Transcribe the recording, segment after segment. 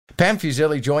Pam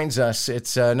Fuselli joins us.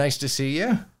 It's nice to see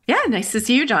you. Yeah, nice to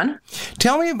see you, John.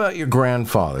 Tell me about your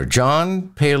grandfather, John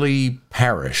Paley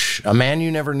Parrish, a man you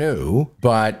never knew,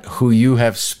 but who you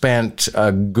have spent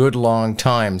a good long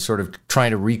time sort of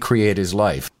trying to recreate his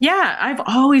life. Yeah, I've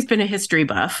always been a history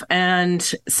buff. And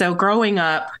so growing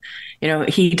up,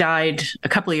 he died a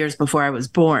couple of years before I was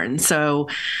born.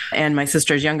 And my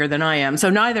sister's younger than I am. So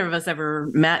neither of us ever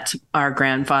met our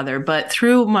grandfather, but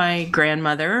through my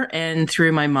grandmother and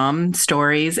through my mom's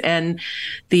stories and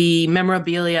the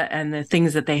memorabilia and the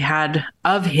things that they had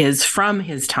of his from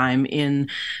his time in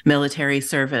military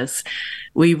service,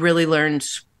 we really learned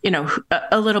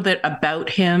a little bit about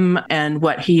him and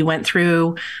what he went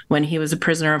through when he was a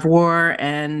prisoner of war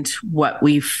and what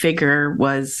we figure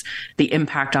was the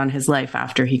impact on his life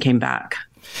after he came back.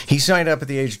 He signed up at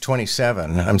the age of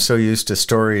 27. I'm so used to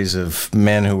stories of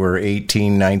men who were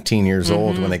 18, 19 years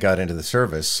old when they got into the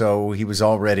service. So he was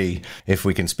already, if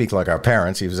we can speak like our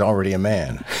parents, he was already a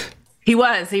man. He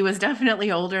was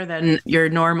definitely older than your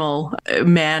normal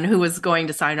man who was going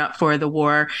to sign up for the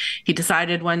war. He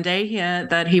decided one day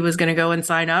that he was going to go and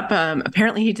sign up.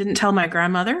 Apparently he didn't tell my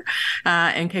grandmother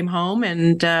and came home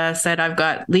and said, I've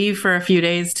got leave for a few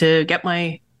days to get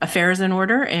my affairs in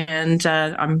order and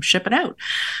I'm shipping out.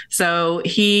 So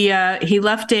he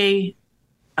left a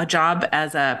job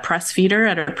as a press feeder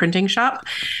at a printing shop.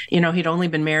 He'd only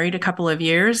been married a couple of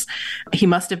years. He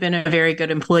must have been a very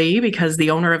good employee because the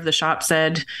owner of the shop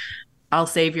said, I'll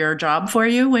save your job for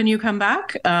you when you come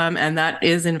back. And that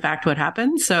is in fact what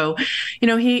happened. So,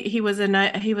 he was a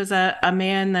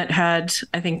man that had,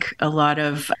 I think, a lot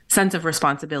of sense of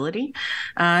responsibility.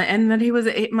 And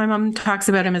that my mom talks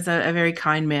about him as a very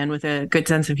kind man with a good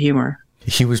sense of humor.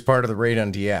 He was part of the raid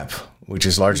on Dieppe, which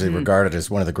is largely regarded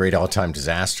as one of the great all-time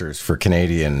disasters for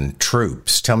Canadian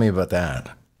troops. Tell me about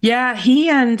that. Yeah, he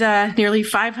and nearly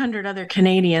 500 other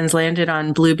Canadians landed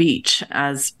on Blue Beach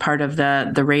as part of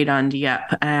the raid on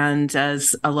Dieppe. And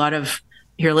as a lot of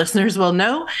your listeners will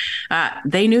know,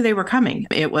 they knew they were coming.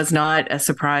 It was not a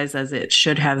surprise as it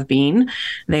should have been.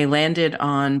 They landed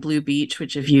on Blue Beach,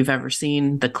 which if you've ever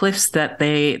seen the cliffs that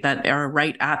are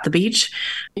right at the beach,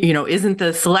 isn't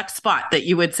the select spot that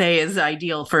you would say is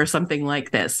ideal for something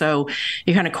like this. So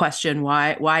you kind of question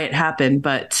why it happened,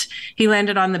 but he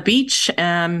landed on the beach.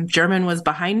 German was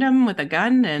behind him with a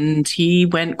gun and he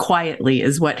went quietly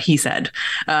is what he said.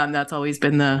 That's always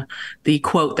been the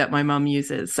quote that my mom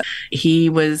uses.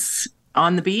 He was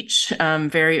on the beach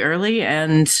very early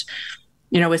and,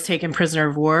 was taken prisoner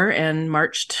of war and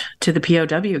marched to the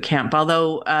POW camp.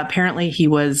 Although apparently he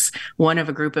was one of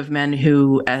a group of men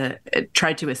who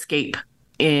tried to escape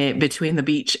between the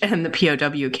beach and the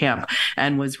POW camp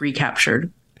and was recaptured.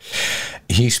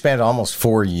 He spent almost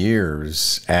 4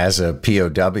 years as a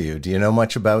POW. Do you know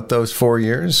much about those 4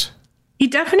 years? He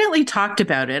definitely talked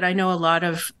about it. I know a lot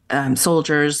of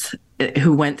soldiers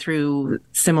who went through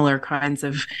similar kinds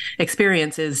of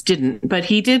experiences didn't, but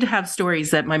he did have stories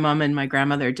that my mom and my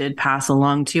grandmother did pass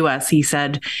along to us. He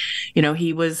said,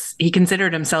 he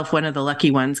considered himself one of the lucky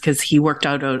ones because he worked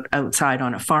outside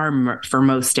on a farm for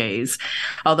most days,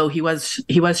 although he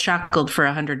was shackled for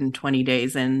 120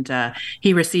 days and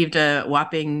he received a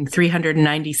whopping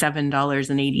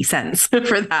 $397.80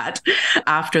 for that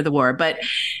after the war. But,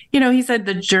 he said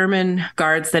the German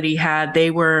guards that he had,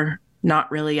 they were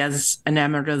not really as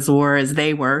enamored of the war as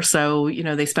they were. So,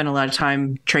 they spent a lot of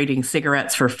time trading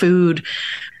cigarettes for food.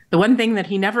 The one thing that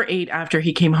he never ate after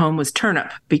he came home was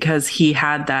turnip because he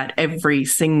had that every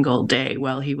single day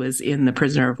while he was in the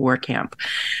prisoner of war camp.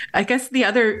 I guess the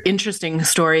other interesting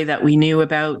story that we knew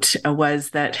about was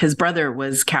that his brother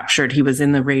was captured. He was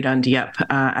in the raid on Dieppe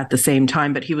at the same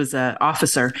time, but he was an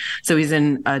officer. So he's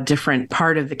in a different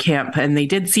part of the camp. And they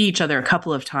did see each other a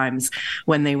couple of times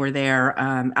when they were there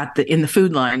in the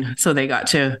food line. So they got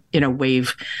to,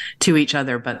 wave to each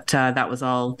other. But that was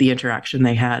all the interaction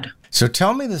they had. So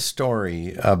tell me the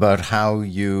story about how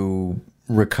you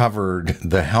recovered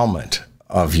the helmet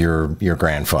of your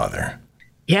grandfather.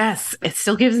 Yes, it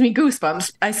still gives me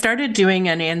goosebumps. I started doing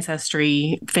an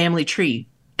ancestry family tree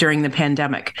during the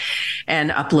pandemic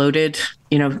and uploaded,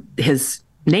 his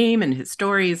name and his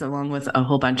stories along with a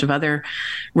whole bunch of other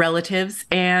relatives.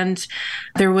 And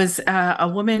there was a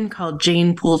woman called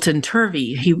Jane Poulton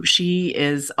Turvey. She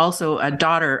is also a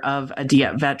daughter of a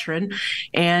Dieppe veteran.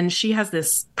 And she has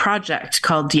this project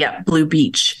called Dieppe Blue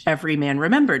Beach, Every Man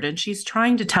Remembered. And she's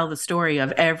trying to tell the story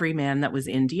of every man that was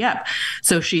in Dieppe.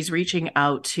 So she's reaching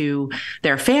out to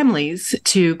their families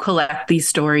to collect these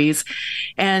stories.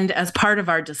 And as part of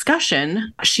our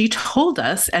discussion, she told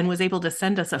us and was able to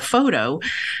send us a photo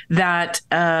that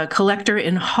a collector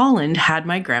in Holland had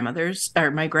my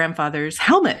grandfather's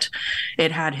helmet.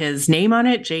 It had his name on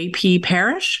it, J.P.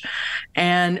 Parrish,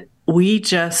 and we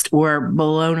just were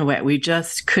blown away. We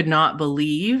just could not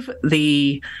believe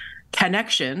the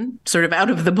connection, sort of out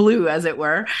of the blue, as it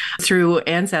were, through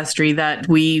ancestry that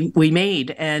we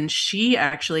made. And she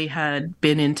actually had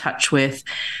been in touch with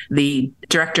the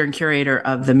director and curator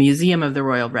of the Museum of the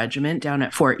Royal Regiment down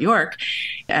at Fort York.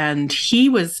 And he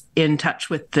was in touch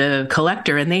with the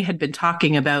collector, and they had been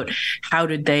talking about how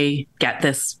did they get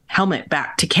this helmet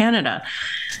back to Canada.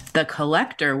 The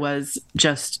collector was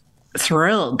just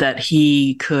thrilled that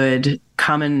he could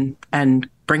come and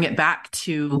bring it back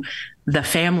to the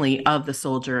family of the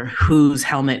soldier whose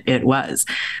helmet it was.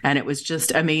 And it was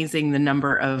just amazing the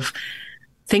number of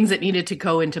things that needed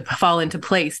to fall into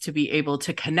place to be able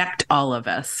to connect all of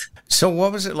us. So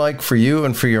what was it like for you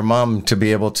and for your mom to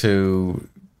be able to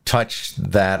touch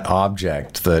that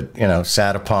object that,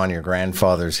 sat upon your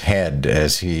grandfather's head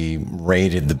as he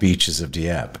raided the beaches of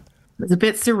Dieppe? It was a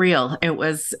bit surreal.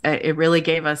 It really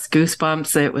gave us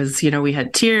goosebumps. It was, we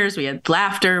had tears, we had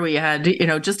laughter, we had,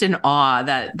 just in awe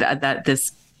that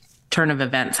this turn of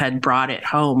events had brought it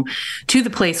home to the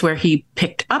place where he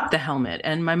picked up the helmet.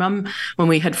 And my mom, when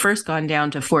we had first gone down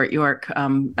to Fort York,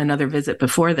 another visit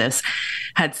before this,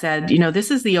 had said, this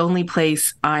is the only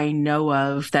place I know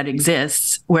of that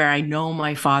exists where I know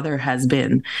my father has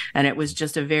been. And it was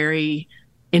just a very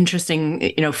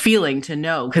interesting, feeling to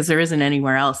know, because there isn't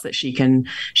anywhere else that she can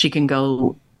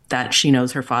go that she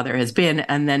knows her father has been.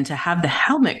 And then to have the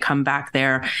helmet come back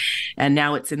there, and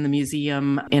now it's in the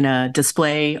museum in a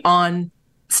display on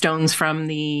stones from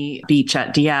the beach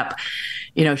at Dieppe.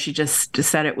 She just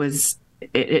said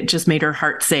it just made her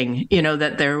heart sing,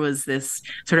 that there was this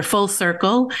sort of full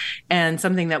circle and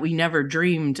something that we never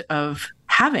dreamed of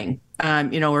having,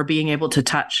 or being able to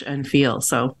touch and feel.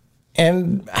 So.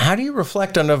 And how do you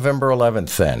reflect on November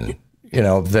 11th then?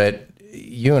 That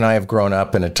you and I have grown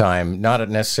up in a time, not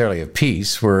necessarily of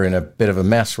peace. We're in a bit of a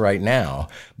mess right now,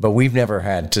 but we've never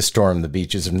had to storm the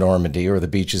beaches of Normandy or the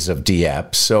beaches of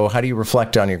Dieppe. So how do you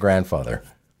reflect on your grandfather?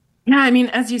 Yeah, I mean,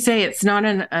 as you say, it's not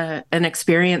an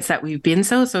experience that we've been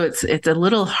so it's a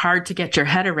little hard to get your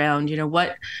head around,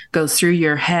 what goes through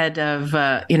your head of,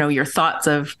 your thoughts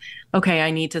of, okay,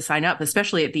 I need to sign up,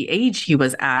 especially at the age he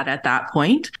was at that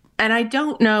point. And I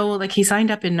don't know, he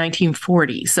signed up in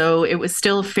 1940, so it was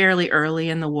still fairly early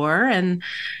in the war. And,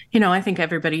 I think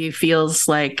everybody feels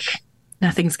like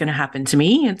nothing's going to happen to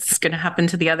me. It's going to happen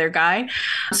to the other guy.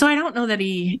 So I don't know that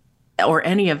he or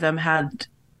any of them had,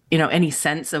 any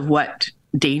sense of what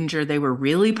danger they were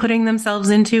really putting themselves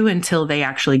into until they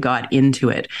actually got into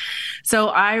it. So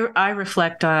I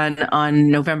reflect on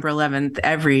November 11th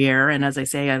every year. And as I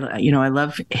say, I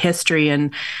love history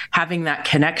and having that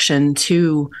connection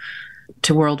to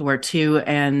World War II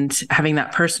and having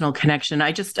that personal connection.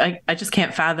 I just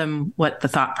can't fathom what the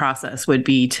thought process would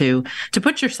be to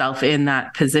put yourself in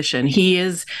that position.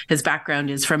 His background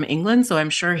is from England, so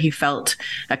I'm sure he felt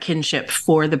a kinship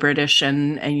for the British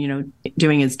and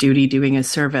doing his duty, doing his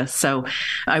service. So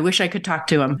I wish I could talk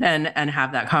to him and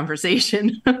have that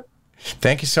conversation.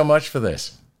 Thank you so much for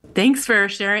this. Thanks for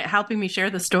helping me share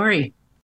the story.